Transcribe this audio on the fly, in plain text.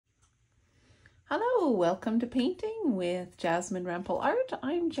Hello, welcome to Painting with Jasmine Rempel Art.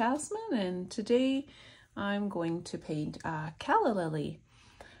 I'm Jasmine and today I'm going to paint a calla lily.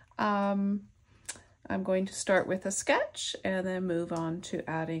 I'm going to start with a sketch and then move on to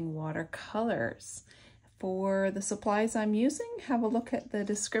adding watercolors. For the supplies I'm using, have a look at the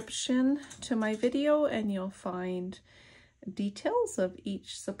description to my video and you'll find details of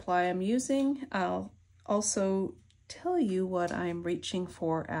each supply I'm using. I'll also tell you what I'm reaching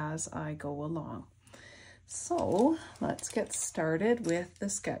for as I go along. So let's get started with the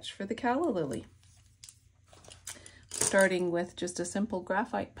sketch for the calla lily. Starting with just a simple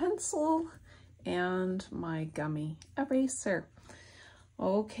graphite pencil and my gummy eraser.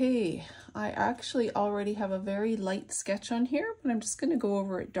 Okay, I actually already have a very light sketch on here, but I'm just going to go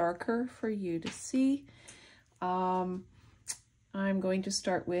over it darker for you to see. I'm going to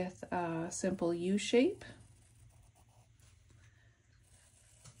start with a simple U shape.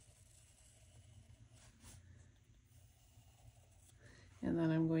 And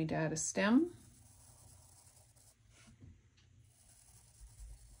then I'm going to add a stem.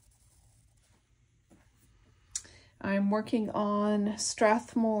 I'm working on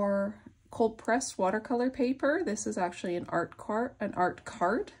Strathmore cold pressed watercolor paper. This is actually an art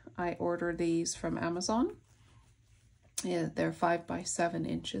card. I ordered these from Amazon. Yeah, they're 5 by 7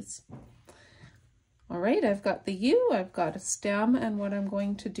 inches. All right, I've got the U, I've got a stem, and what I'm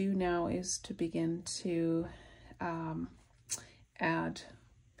going to do now is to begin to add,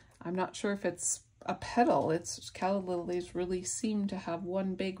 I'm not sure if it's a petal, calla lilies really seem to have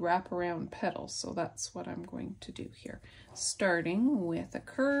one big wraparound petal, so that's what I'm going to do here. Starting with a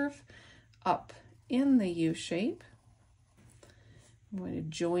curve up in the U shape. I'm going to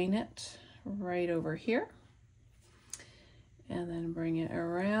join it right over here and then bring it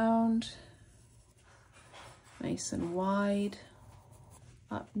around nice and wide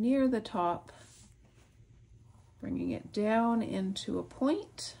up near the top, bringing it down into a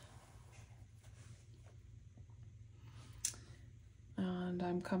point. And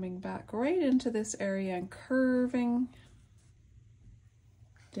I'm coming back right into this area and curving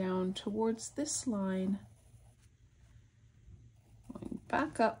down towards this line, going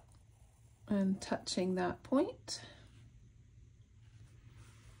back up and touching that point.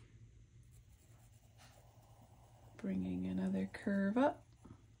 Bringing another curve up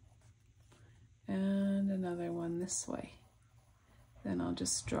and another one this way. Then I'll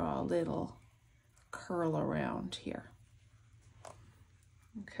just draw a little curl around here.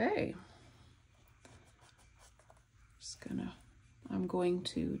 Okay. I'm going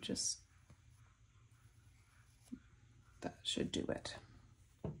to just, that should do it.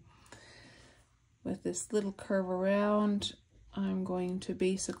 With this little curve around, I'm going to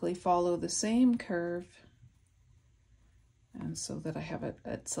basically follow the same curve, and so that I have it,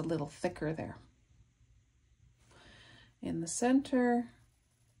 it's a little thicker there. In the center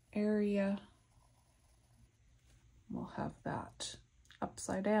area, we'll have that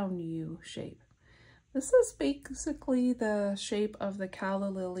upside down U shape. This is basically the shape of the calla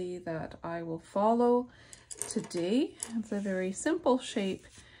lily that I will follow today. It's a very simple shape.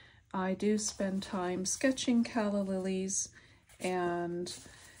 I do spend time sketching calla lilies, and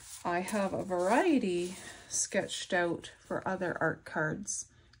I have a variety sketched out for other art cards.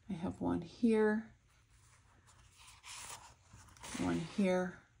 I have one here, one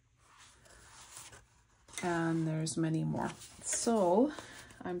here, and there's many more. So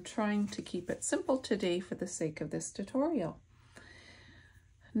I'm trying to keep it simple today for the sake of this tutorial.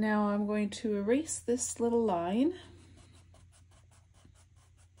 Now I'm going to erase this little line,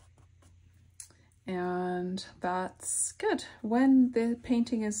 and that's good. When the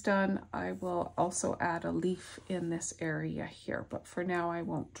painting is done, I will also add a leaf in this area here, but for now I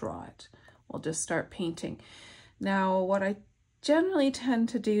won't draw it. We'll just start painting. Now what I generally tend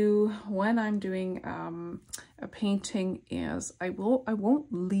to do when I'm doing a painting is I won't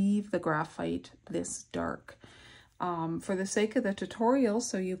leave the graphite this dark. For the sake of the tutorial,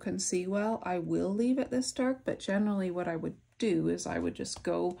 so you can see well, I will leave it this dark, but generally what I would do is I would just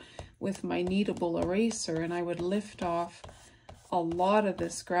go with my kneadable eraser and I would lift off a lot of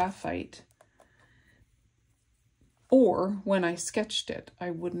this graphite. Or when I sketched it,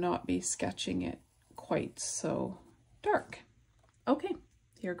 I would not be sketching it quite so dark. Okay,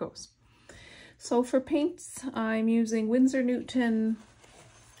 here goes. So for paints, I'm using Windsor Newton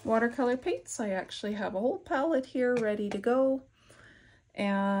watercolor paints. I actually have a whole palette here ready to go,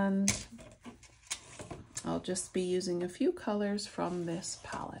 and I'll just be using a few colors from this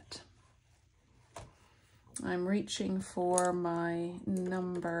palette. I'm reaching for my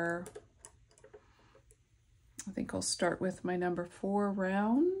number, I think I'll start with my number 4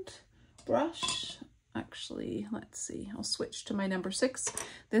 round brush. Actually, let's see, I'll switch to my number 6.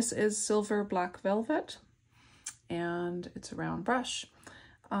 This is Silver Black Velvet, and it's a round brush.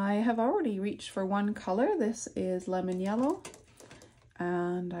 I have already reached for one color. This is Lemon Yellow,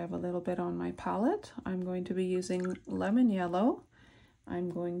 and I have a little bit on my palette. I'm going to be using Lemon Yellow. I'm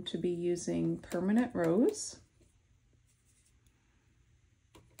going to be using Permanent Rose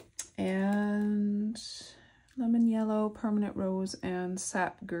and Lemon Yellow, Permanent Rose, and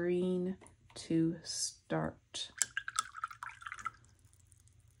Sap Green to start.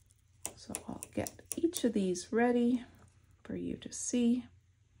 So I'll get each of these ready for you to see.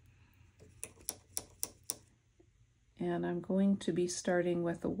 And I'm going to be starting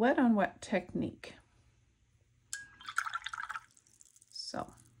with a wet on wet technique. So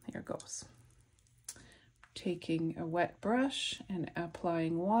here goes. Taking a wet brush and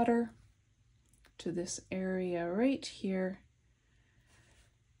applying water to this area right here,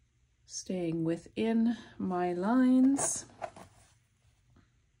 staying within my lines.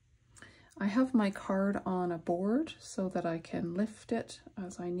 I have my card on a board so that I can lift it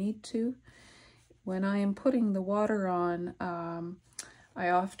as I need to. When I am putting the water on, I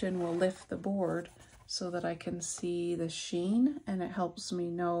often will lift the board so that I can see the sheen, and it helps me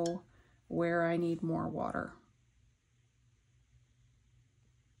know where I need more water.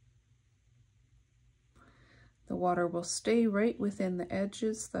 The water will stay right within the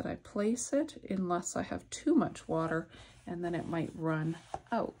edges that I place it unless I have too much water, and then it might run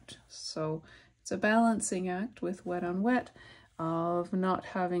out. So it's a balancing act with wet on wet of not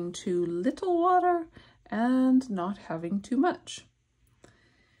having too little water and not having too much.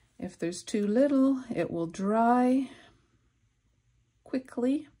 If there's too little, it will dry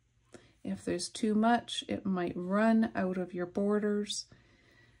quickly. If there's too much, it might run out of your borders,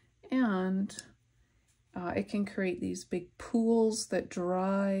 and it can create these big pools that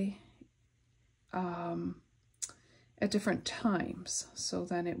dry at different times. So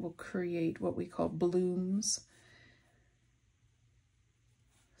then it will create what we call blooms.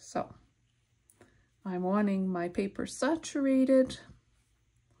 So I'm wanting my paper saturated,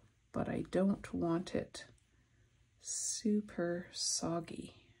 but I don't want it super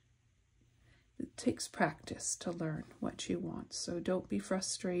soggy. It takes practice to learn what you want, so don't be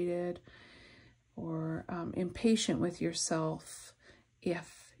frustrated or impatient with yourself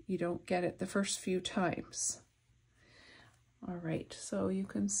if you don't get it the first few times. All right, so you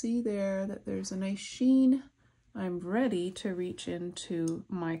can see there that there's a nice sheen. I'm ready to reach into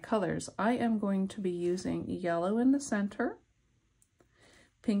my colors. I am going to be using yellow in the center,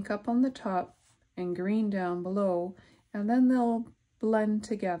 pink up on the top, and green down below, and then they'll blend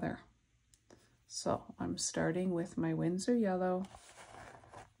together. So I'm starting with my Windsor Yellow,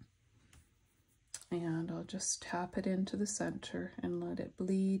 and I'll just tap it into the center and let it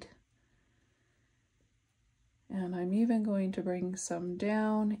bleed. And I'm even going to bring some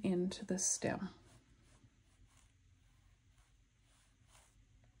down into the stem.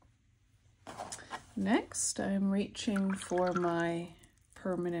 Next, I'm reaching for my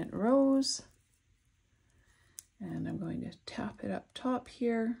Permanent Rose, and I'm going to tap it up top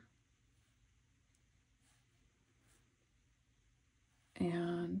here.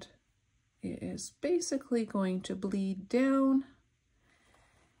 And it is basically going to bleed down.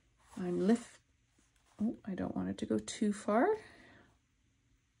 I don't want it to go too far.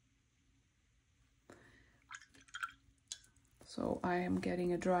 So I am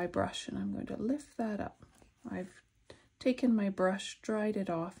getting a dry brush and I'm going to lift that up. I've taken my brush, dried it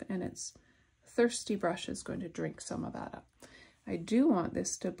off, and its thirsty brush is going to drink some of that up. I do want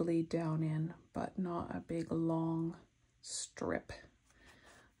this to bleed down in, but not a big long strip.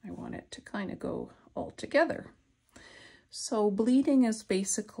 I want it to kind of go all together. So bleeding is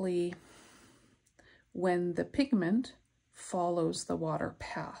basically when the pigment follows the water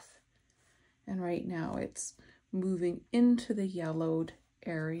path. And right now it's moving into the yellowed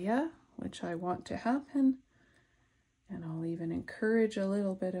area, which I want to happen. And I'll even encourage a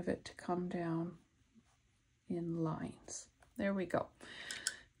little bit of it to come down in lines. There we go.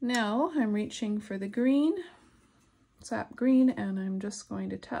 Now I'm reaching for the green, Sap Green, and I'm just going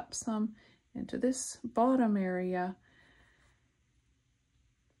to tap some into this bottom area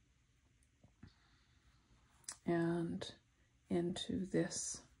and into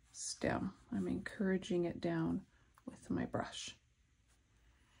this stem. I'm encouraging it down with my brush.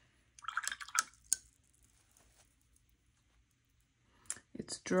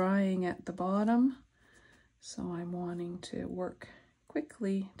 It's drying at the bottom, so I'm wanting to work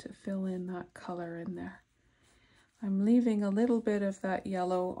quickly to fill in that color in there. I'm leaving a little bit of that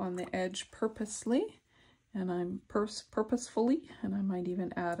yellow on the edge purposely and I'm purposefully, and I might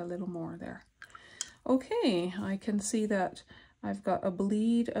even add a little more there. Okay, I can see that I've got a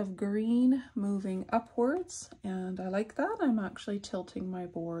bleed of green moving upwards, and I like that. I'm actually tilting my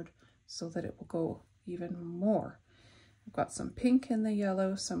board so that it will go even more. I've got some pink in the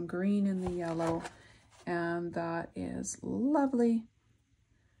yellow, some green in the yellow, and that is lovely.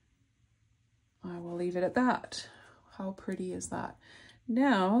 I will leave it at that. How pretty is that?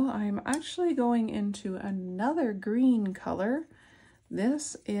 Now I'm actually going into another green color.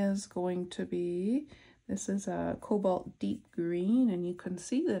 This is a Cobalt deep green, and you can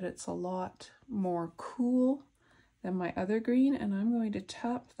see that it's a lot more cool than my other green, and I'm going to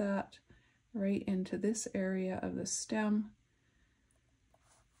tap that right into this area of the stem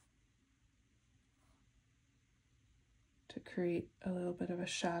to create a little bit of a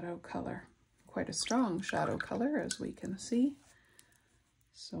shadow color. Quite a strong shadow color, as we can see.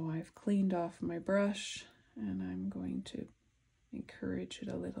 So I've cleaned off my brush, and I'm going to encourage it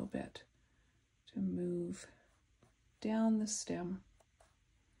a little bit to move down the stem.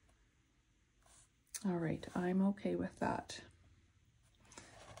 All right, I'm okay with that.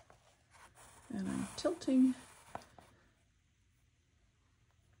 And I'm tilting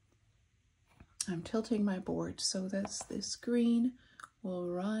my board so that this green will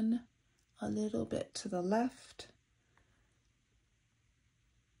run a little bit to the left.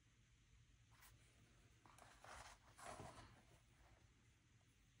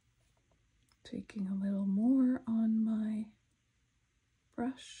 Taking a little more on my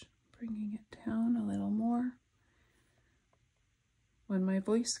brush, bringing it down a little more. When my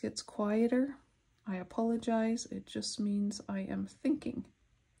voice gets quieter, I apologize. It just means I am thinking,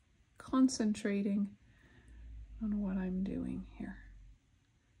 concentrating on what I'm doing here.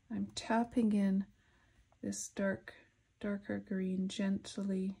 I'm tapping in this darker green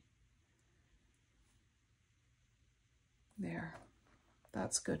gently. There,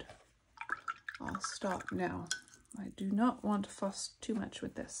 that's good. I'll stop now. I do not want to fuss too much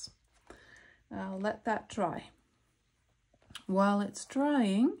with this. I'll let that dry. While it's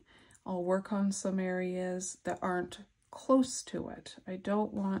drying, I'll work on some areas that aren't close to it. I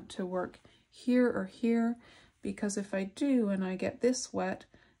don't want to work here or here, because if I do and I get this wet,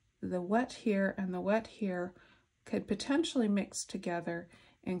 the wet here and the wet here could potentially mix together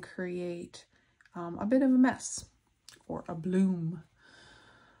and create a bit of a mess or a bloom.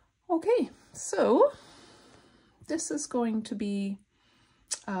 Okay, so this is going to be,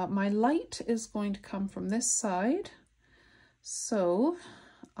 my light is going to come from this side. So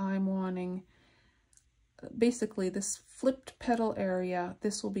I'm wanting basically this flipped petal area.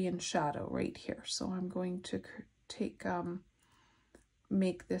 This will be in shadow right here. So I'm going to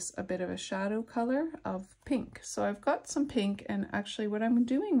make this a bit of a shadow color of pink. So I've got some pink, and actually what I'm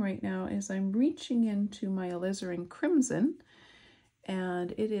doing right now is I'm reaching into my Alizarin Crimson,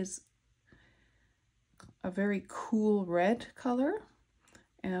 and it is a very cool red color,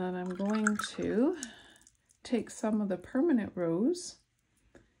 and I'm going to take some of the permanent rose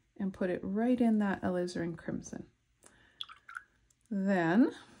and put it right in that Alizarin Crimson.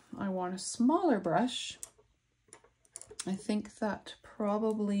 Then I want a smaller brush. I think that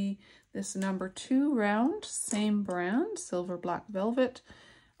probably this number 2 round, same brand, Silver Black Velvet,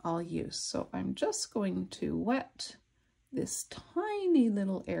 I'll use. So I'm just going to wet this tiny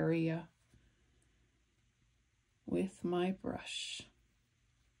little area with my brush.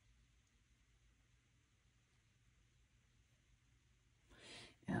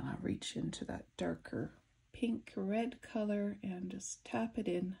 And I'll reach into that darker pink red color and just tap it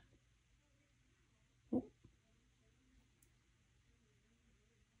in. Oh.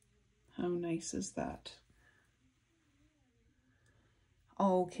 How nice is that?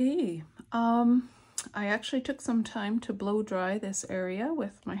 Okay, I actually took some time to blow dry this area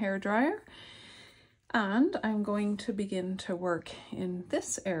with my hair dryer, and I'm going to begin to work in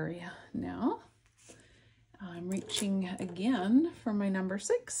this area now. I'm reaching again for my number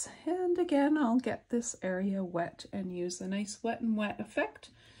 6, and again I'll get this area wet and use a nice wet and wet effect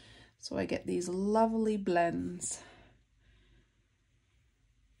so I get these lovely blends.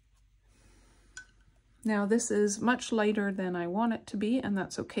 Now this is much lighter than I want it to be, and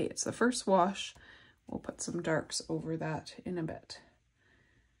that's okay. It's the first wash. We'll put some darks over that in a bit.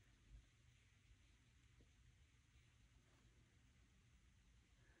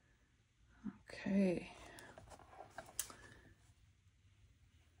 Okay.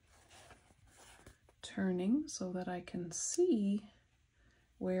 Turning so that I can see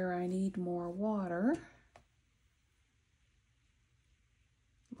where I need more water.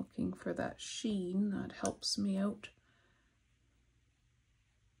 Looking for that sheen that helps me out.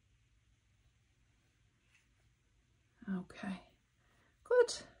 Okay,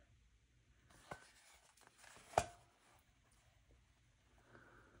 good.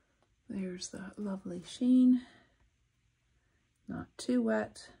 There's that lovely sheen. Not too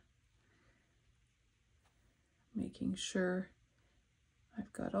wet. Making sure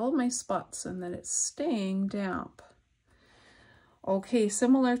I've got all my spots and that it's staying damp. Okay,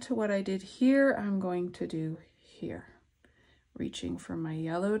 similar to what I did here, I'm going to do here. Reaching for my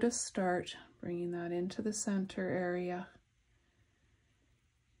yellow to start, bringing that into the center area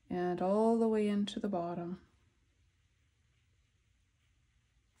and all the way into the bottom.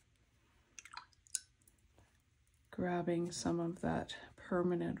 Grabbing some of that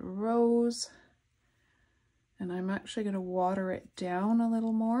permanent rose, and I'm actually going to water it down a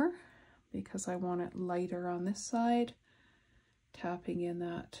little more because I want it lighter on this side. Tapping in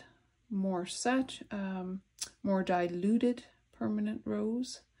that more diluted permanent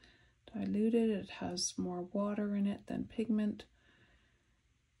rose. Diluted, it has more water in it than pigment.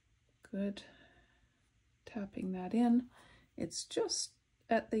 Good. Tapping that in. It's just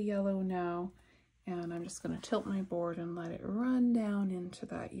at the yellow now, and I'm just going to tilt my board and let it run down into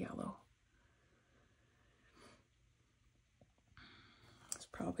that yellow. It's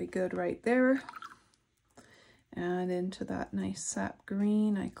probably good right there. And into that nice sap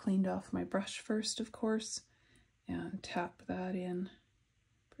green. I cleaned off my brush first, of course, and tap that in.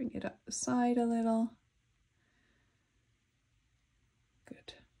 Bring it up the side a little.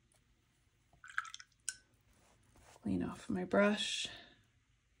 Good. Clean off my brush.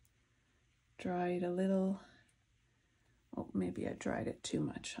 Dry it a little. Oh, maybe I dried it too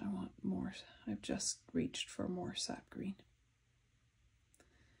much. I want more. I've just reached for more sap green.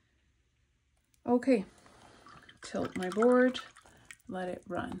 Okay. Tilt my board, let it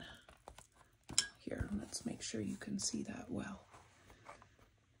run. Here, let's make sure you can see that well.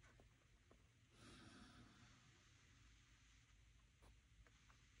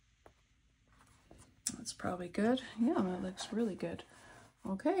 That's probably good. Yeah, that looks really good.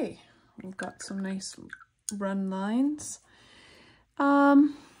 Okay, we've got some nice run lines.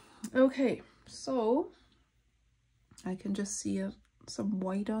 Okay, so I can just see some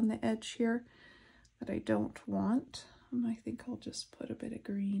white on the edge here that I don't want, and I think I'll just put a bit of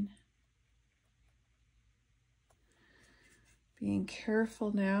green. Being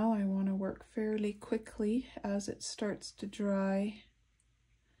careful now, I want to work fairly quickly as it starts to dry.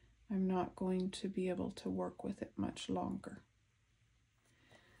 I'm not going to be able to work with it much longer.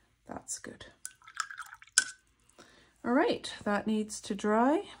 That's good. All right, that needs to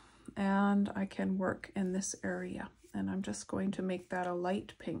dry, and I can work in this area, and I'm just going to make that a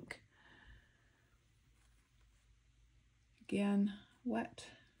light pink. Again, wet.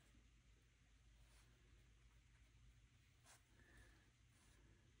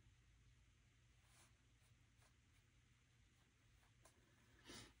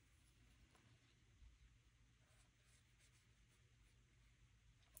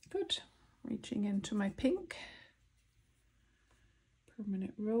 Good. Reaching into my pink,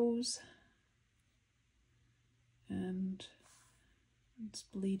 permanent rose, and it's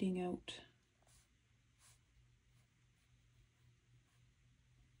bleeding out.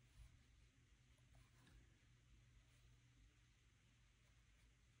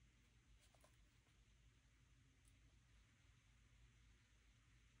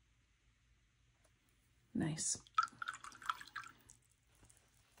 Nice.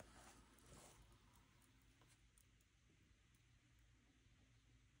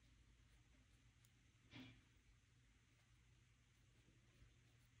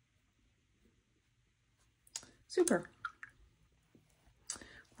 Super.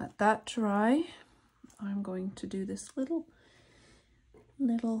 Let that dry. I'm going to do this little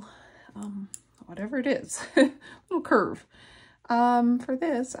whatever it is, little curve. For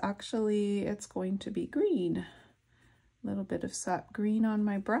this, actually, it's going to be green. A little bit of sap green on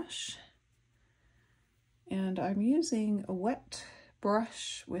my brush. And I'm using a wet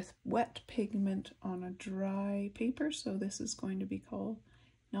brush with wet pigment on a dry paper. So this is going to be called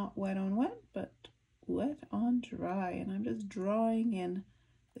not wet on wet, but wet on dry. And I'm just drawing in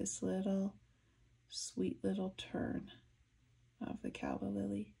this little sweet little turn of the calla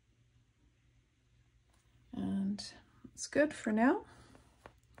lily. And it's good for now.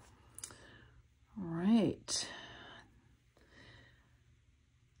 All right.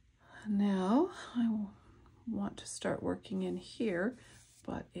 Now I want to start working in here,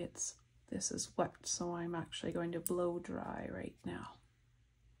 but this is wet, so I'm actually going to blow dry right now.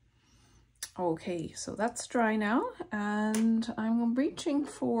 Okay, so that's dry now, and I'm reaching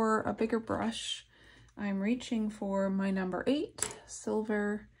for a bigger brush. I'm reaching for my number 8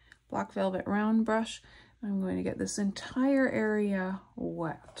 silver black velvet round brush. I'm going to get this entire area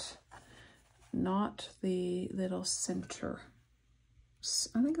wet, not the little center.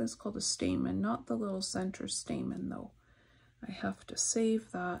 I think that's called a stamen, not the little center stamen though. I have to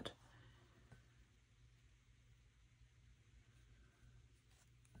save that.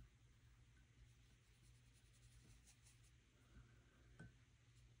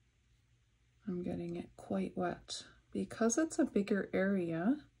 I'm getting it quite wet. Because it's a bigger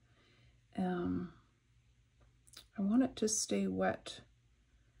area, I want it to stay wet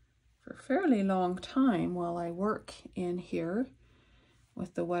for a fairly long time while I work in here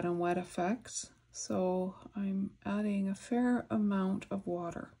with the wet on wet effects. So I'm adding a fair amount of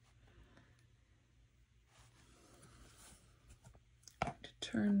water. To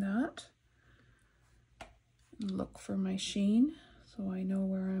turn that and look for my sheen so I know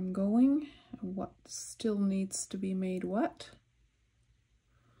where I'm going and what still needs to be made wet.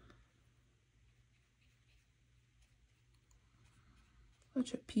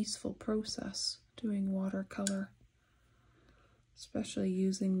 Such a peaceful process doing watercolor, especially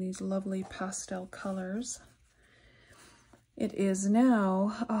using these lovely pastel colors. It is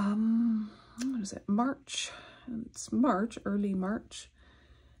now, what is it, March? It's March, early March.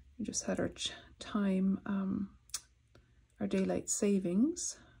 We just had our our daylight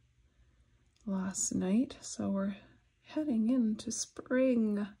savings last night, so we're heading into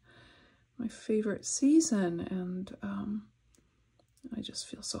spring, my favorite season, and I just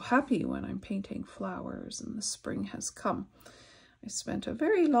feel so happy when I'm painting flowers and the spring has come. I spent a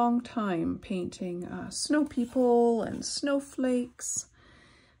very long time painting snow people and snowflakes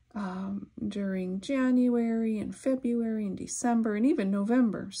during January and February and December and even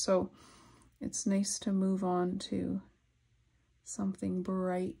November. So it's nice to move on to something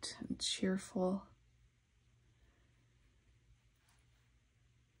bright and cheerful.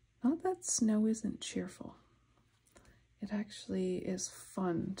 Not that snow isn't cheerful. It actually is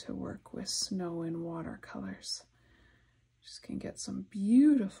fun to work with snow in watercolors. Just can get some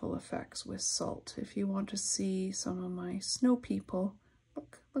beautiful effects with salt. If you want to see some of my snow people,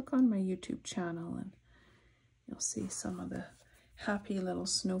 look on my YouTube channel and you'll see some of the happy little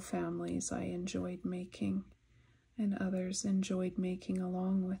snow families I enjoyed making and others enjoyed making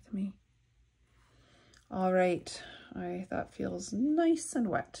along with me. All right, that feels nice and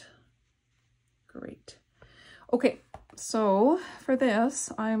wet. Great. Okay, so for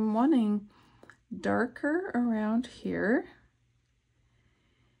this, I'm wanting darker around here,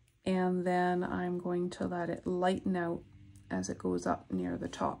 and then I'm going to let it lighten out as it goes up near the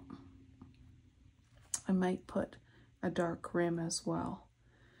top. I might put a dark rim as well.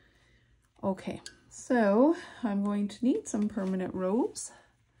 Okay, so I'm going to need some permanent rose,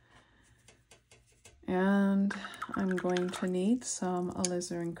 and I'm going to need some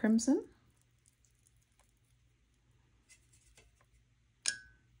Alizarin Crimson.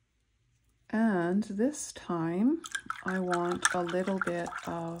 And this time I want a little bit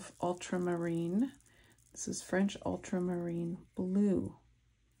of Ultramarine. This is French Ultramarine blue.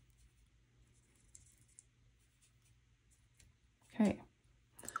 Okay,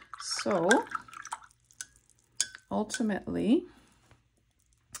 so ultimately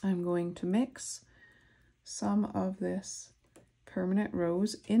I'm going to mix some of this permanent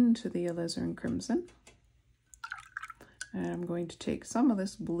rose into the Alizarin Crimson. And I'm going to take some of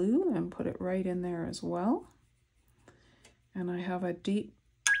this blue and put it right in there as well. And I have a deep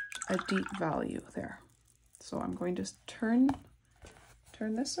value there. So I'm going to turn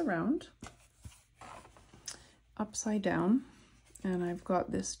this around upside down, and I've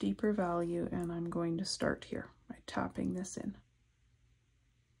got this deeper value, and I'm going to start here by tapping this in.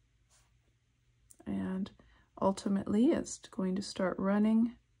 And ultimately it's going to start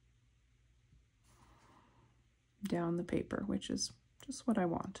running down the paper, which is just what I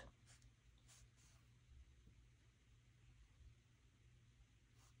want.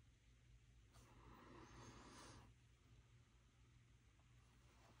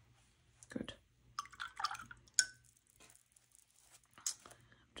 Good.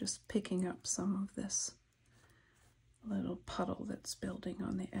 Just picking up some of this little puddle that's building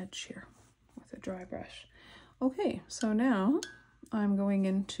on the edge here with a dry brush. Okay, so now I'm going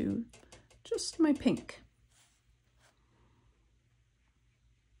into just my pink.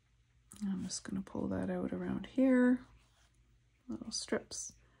 I'm just going to pull that out around here, little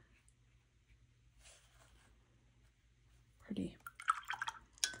strips. Pretty.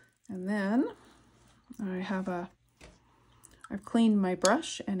 And then I've cleaned my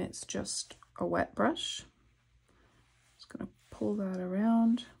brush, and it's just a wet brush. Just going to pull that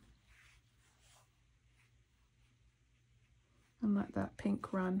around and let that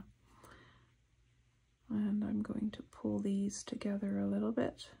pink run And I'm going to pull these together a little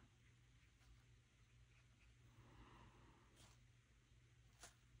bit.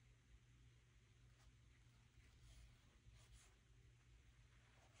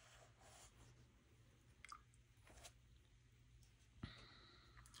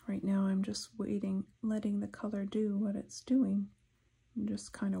 Right now I'm just waiting, letting the color do what it's doing. I'm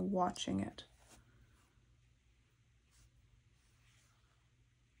just kind of watching it.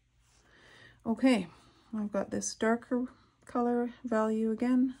 Okay, I've got this darker color value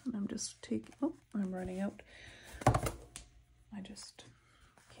again, and I'm just taking, oh, I'm running out.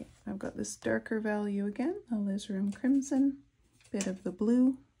 Okay, I've got this darker value again, Alizarin Crimson, bit of the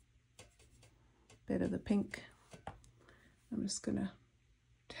blue, bit of the pink. I'm just gonna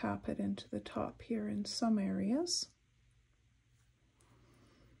tap it into the top here in some areas.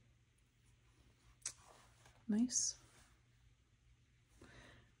 Nice.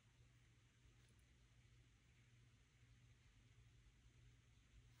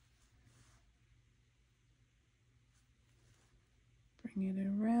 Bring it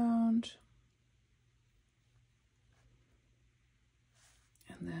around.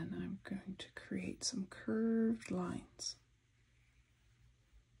 And then I'm going to create some curved lines.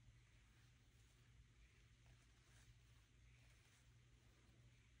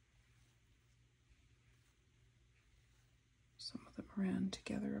 Some of them ran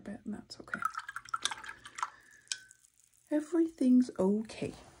together a bit, and that's okay. Everything's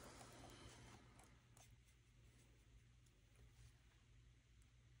okay.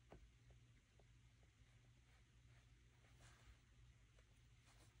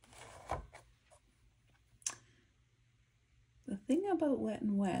 The thing about wet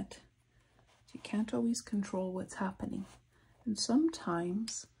and wet is you can't always control what's happening. And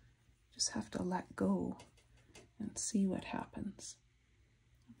sometimes you just have to let go and see what happens.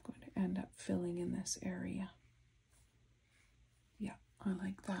 I'm going to end up filling in this area. Yeah, I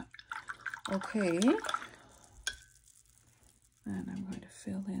like that. Okay. And I'm going to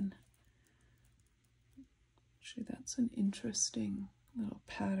fill in. Actually, that's an interesting little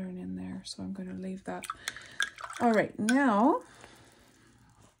pattern in there, so I'm going to leave that. All right, now,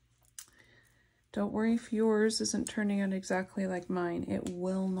 don't worry if yours isn't turning out exactly like mine. It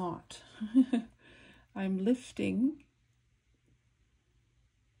will not. I'm lifting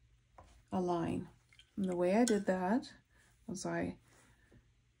a line. And the way I did that was I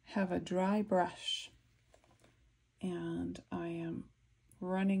have a dry brush, and I am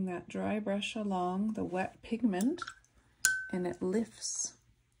running that dry brush along the wet pigment, and it lifts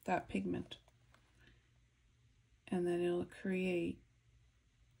that pigment. And then it'll create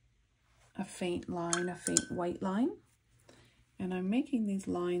a faint line, a faint white line. And I'm making these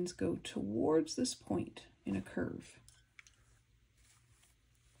lines go towards this point in a curve.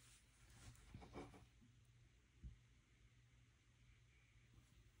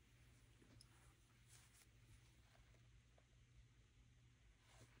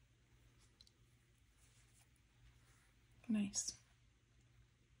 Nice.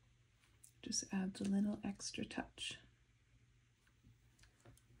 Just adds a little extra touch.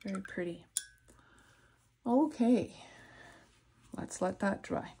 Very pretty. Okay, let's let that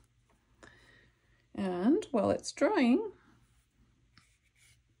dry. And while it's drying,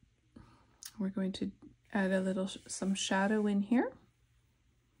 we're going to add some shadow in here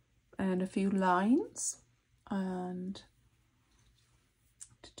and a few lines. And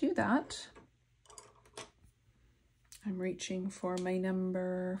to do that, I'm reaching for my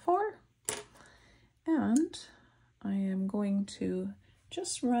number 4. And I am going to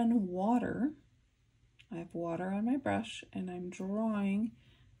just run water. I have water on my brush, and I'm drawing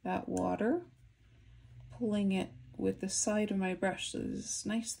that water, pulling it with the side of my brush. So there's this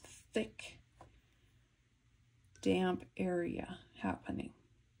nice thick, damp area happening.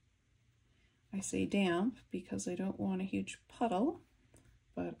 I say damp because I don't want a huge puddle,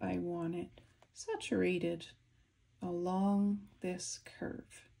 but I want it saturated along this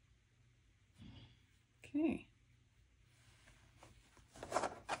curve. Okay.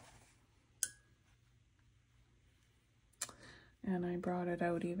 And I brought it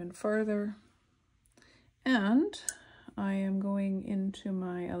out even further. And I am going into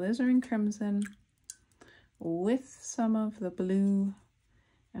my Alizarin Crimson with some of the blue,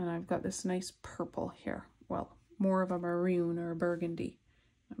 and I've got this nice purple here. Well, more of a maroon or a burgundy.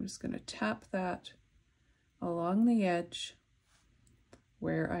 I'm just going to tap that along the edge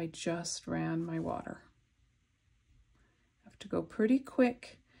where I just ran my water. To go pretty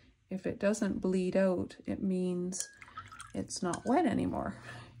quick. If it doesn't bleed out, it means it's not wet anymore,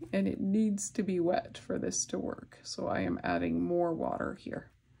 and it needs to be wet for this to work. So I am adding more water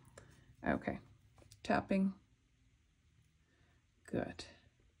here. Okay, tapping. Good.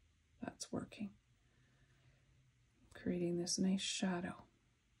 That's working. Creating this nice shadow.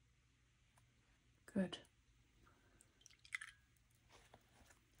 Good.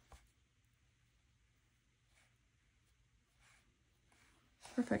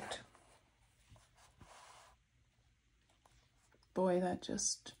 Perfect. Boy, that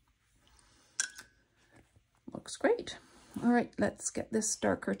just looks great. All right, let's get this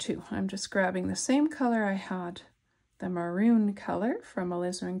darker too. I'm just grabbing the same color I had, the maroon color from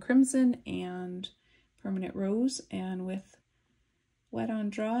Alizarin Crimson and Permanent Rose, and with Wet on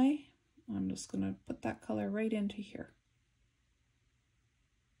Dry, I'm just going to put that color right into here.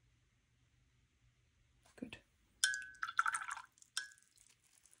 Good.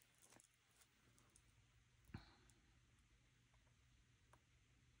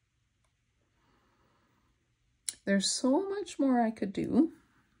 There's so much more I could do,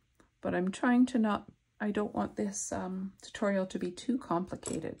 but I'm trying to not, I don't want this tutorial to be too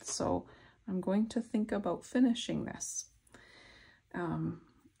complicated, so I'm going to think about finishing this.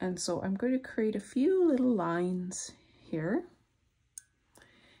 And so I'm going to create a few little lines here,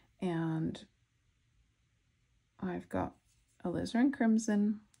 and I've got Alizarin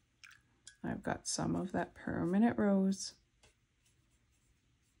Crimson, I've got some of that Permanent Rose,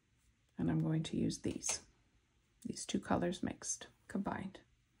 and I'm going to use these two colors mixed, combined.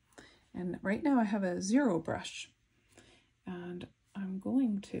 And right now I have a 0 brush, and I'm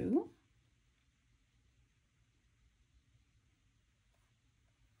going to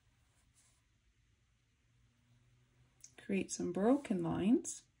create some broken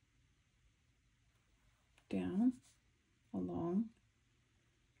lines down along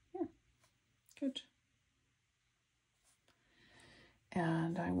here. Good.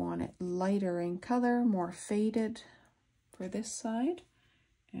 And I want it lighter in color, more faded for this side.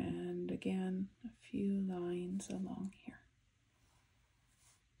 And again, a few lines along here.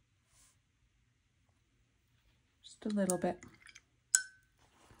 Just a little bit.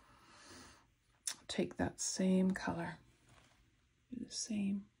 Take that same color, do the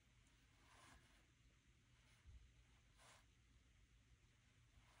same.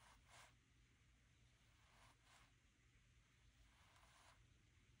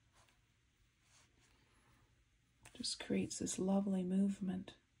 Just creates this lovely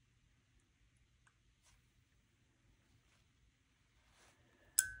movement.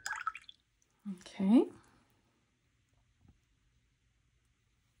 Okay.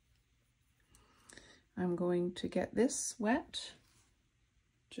 I'm going to get this wet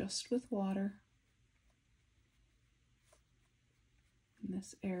just with water in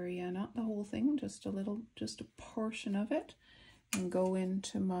this area, not the whole thing, just a little, just a portion of it, and go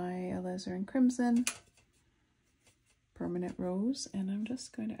into my Alizarin Crimson, Permanent Rose, and I'm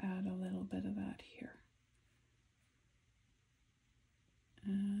just going to add a little bit of that here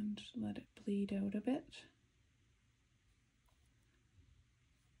and let it bleed out a bit.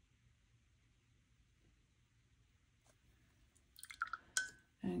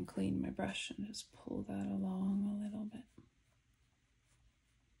 And clean my brush and just pull that along a little bit.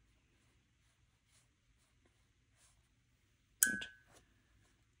 Good.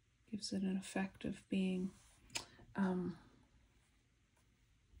 Gives it an effect of being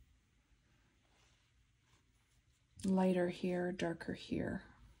lighter here, darker here.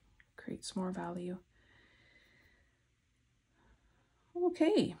 Creates more value.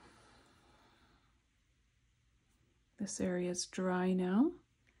 Okay. This area is dry now.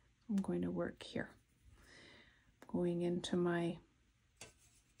 I'm going to work here. Going into my,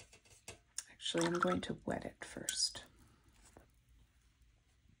 actually I'm going to wet it first.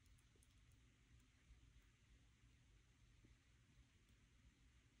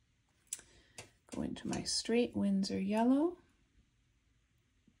 Go into my straight Windsor Yellow.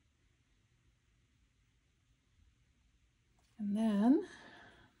 And then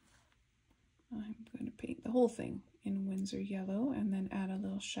I'm going to paint the whole thing in Windsor Yellow and then add a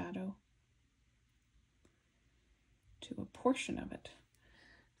little shadow to a portion of it.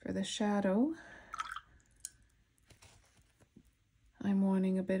 For the shadow, I'm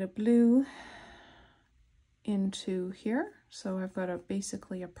wanting a bit of blue into here. So I've got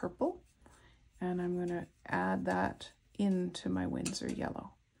basically a purple, and I'm going to add that into my Windsor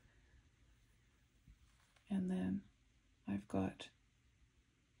Yellow. And then I've got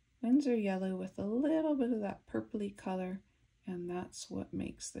Windsor Yellow with a little bit of that purpley color, and that's what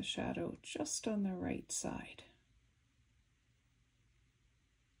makes the shadow just on the right side.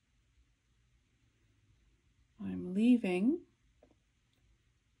 I'm leaving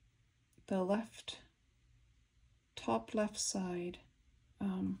the top left side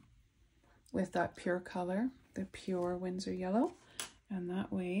with that pure color, the pure Windsor Yellow, and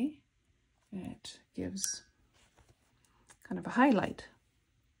that way it gives kind of a highlight.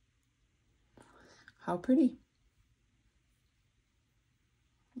 How pretty.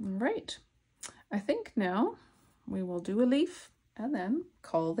 All right, I think now we will do a leaf and then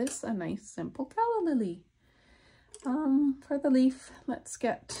call this a nice simple calla lily. For the leaf,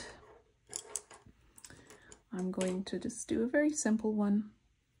 I'm going to just do a very simple one.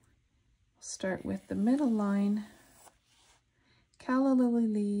 Start with the middle line. Calla lily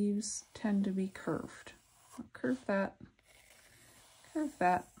leaves tend to be curved. I'll curve that,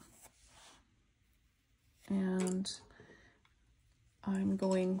 and I'm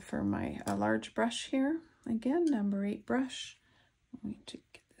going for a large brush here. Again, number 8 brush. I'm going to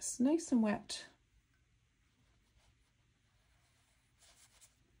get this nice and wet.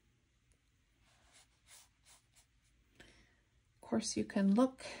 Of course, you can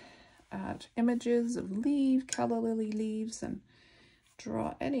look at images of calla lily leaves and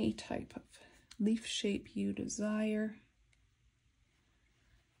draw any type of leaf shape you desire.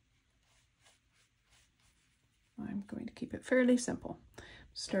 I'm going to keep it fairly simple.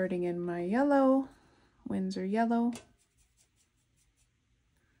 Starting in my yellow, Windsor Yellow.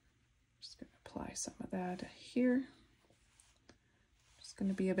 Just going to apply some of that here. Just going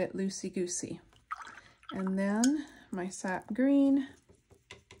to be a bit loosey-goosey. And then my Sap Green.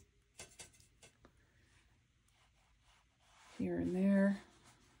 Here and there.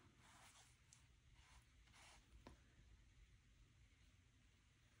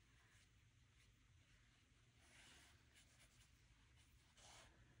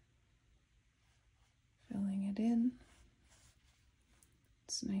 Filling it in.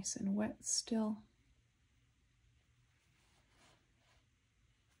 It's nice and wet still.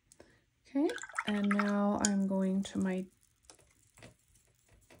 Okay, and now I'm going to my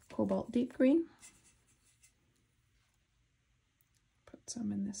Cobalt Deep Green. Put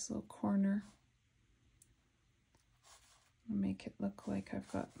some in this little corner. I'll make it look like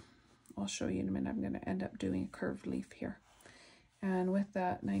I'll show you in a minute, I'm going to end up doing a curved leaf here. And with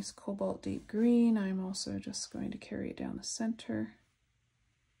that nice Cobalt Deep Green, I'm also just going to carry it down the center.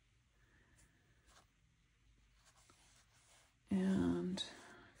 And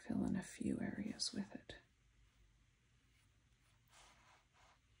fill in a few areas with it.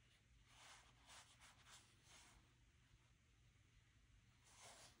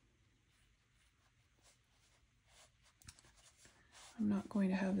 I'm not going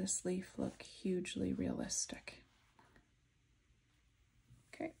to have this leaf look hugely realistic.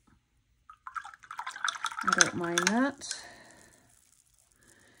 Okay, I don't mind that.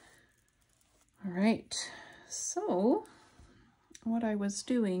 All right, so what I was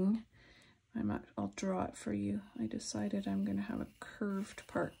doing, I'll draw it for you. I decided I'm going to have a curved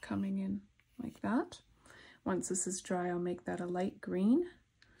part coming in like that. Once this is dry, I'll make that a light green.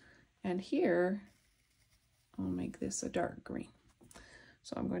 And here, I'll make this a dark green.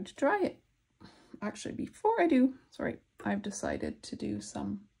 So I'm going to dry it. Actually, before I do, sorry, I've decided to do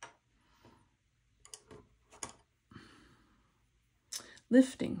some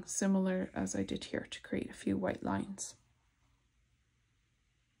lifting, similar as I did here, to create a few white lines.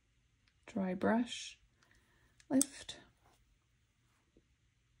 Dry brush, lift,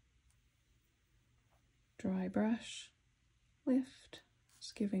 dry brush, lift,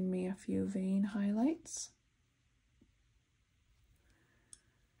 just giving me a few vein highlights.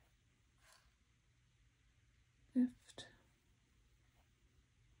 Lift,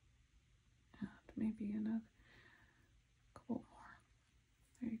 and maybe another couple more.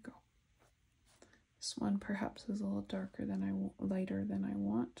 There you go. This one perhaps is a little darker than lighter than I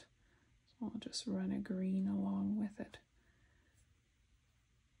want. I'll just run a green along with it.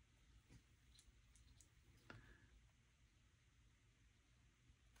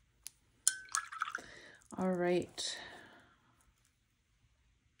 All right.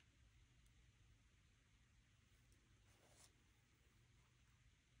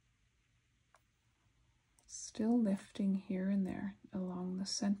 Still lifting here and there along the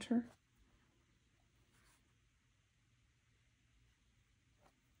center.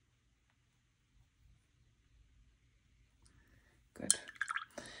 Good.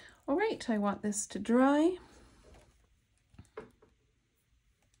 All right, I want this to dry.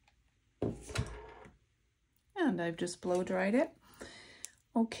 And I've just blow dried it.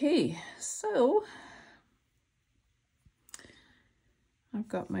 Okay, so I've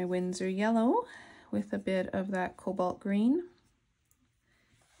got my Windsor Yellow with a bit of that Cobalt Green.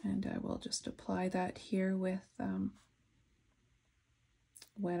 And I will just apply that here with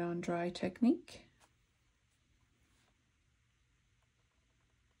wet on dry technique.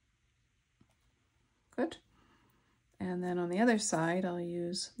 Good. And then on the other side, I'll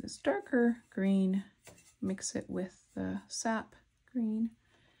use this darker green, mix it with the Sap Green,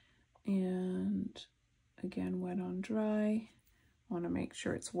 and again, wet on dry. Want to make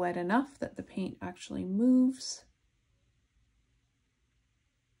sure it's wet enough that the paint actually moves.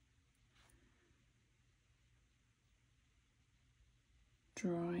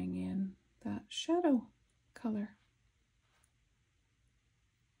 Drawing in that shadow color.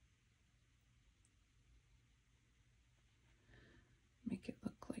 Make it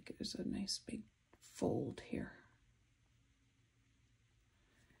look like there's a nice big fold here.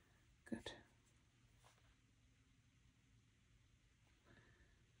 Good.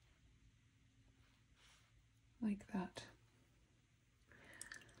 Like that.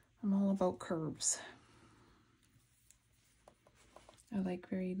 I'm all about curves. I like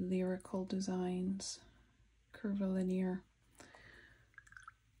very lyrical designs, curvilinear.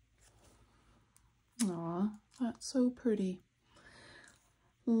 Aw, that's so pretty.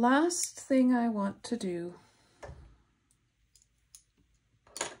 Last thing I want to do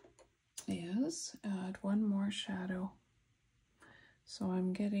is add one more shadow. So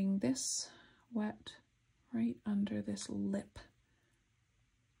I'm getting this wet right under this lip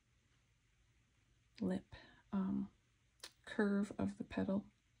curve of the petal.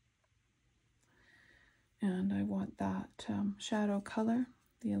 And I want that shadow color,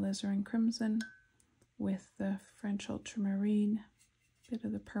 the Alizarin Crimson, with the French Ultramarine, bit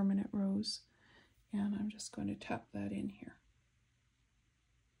of the permanent rose, and I'm just going to tap that in here.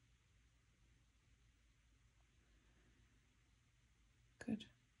 Good.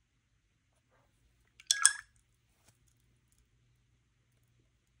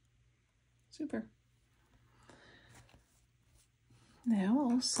 Super. Now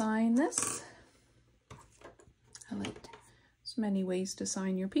I'll sign this. There's many ways to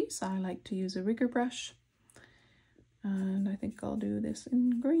sign your piece. I like to use a rigger brush, and I think I'll do this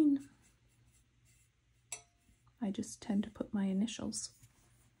in green. I just tend to put my initials.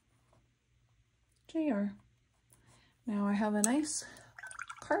 JR. Now I have a nice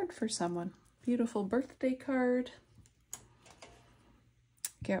card for someone. Beautiful birthday card.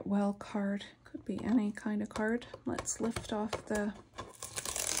 Get well card. Could be any kind of card. Let's lift off the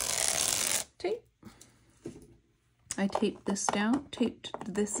tape. I taped this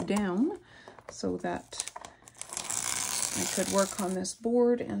down so that I could work on this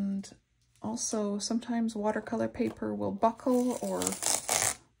board, and also sometimes watercolor paper will buckle or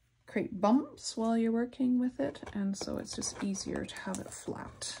create bumps while you're working with it, and so it's just easier to have it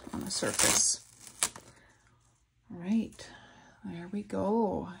flat on a surface. All right, there we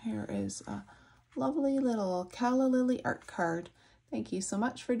go. Here is a lovely little Calla Lily art card. Thank you so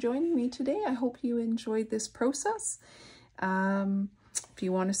much for joining me today. I hope you enjoyed this process. If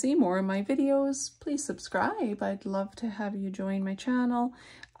you want to see more of my videos, please subscribe. I'd love to have you join my channel.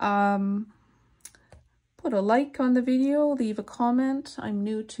 Put a like on the video, leave a comment. I'm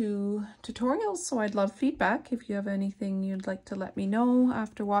new to tutorials, so I'd love feedback. If you have anything you'd like to let me know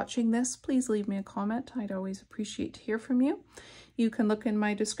after watching this, please leave me a comment. I'd always appreciate to hear from you. You can look in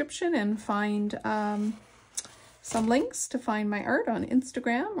my description and find some links to find my art on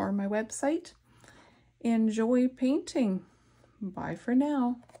Instagram or my website. Enjoy painting. Bye for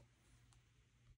now.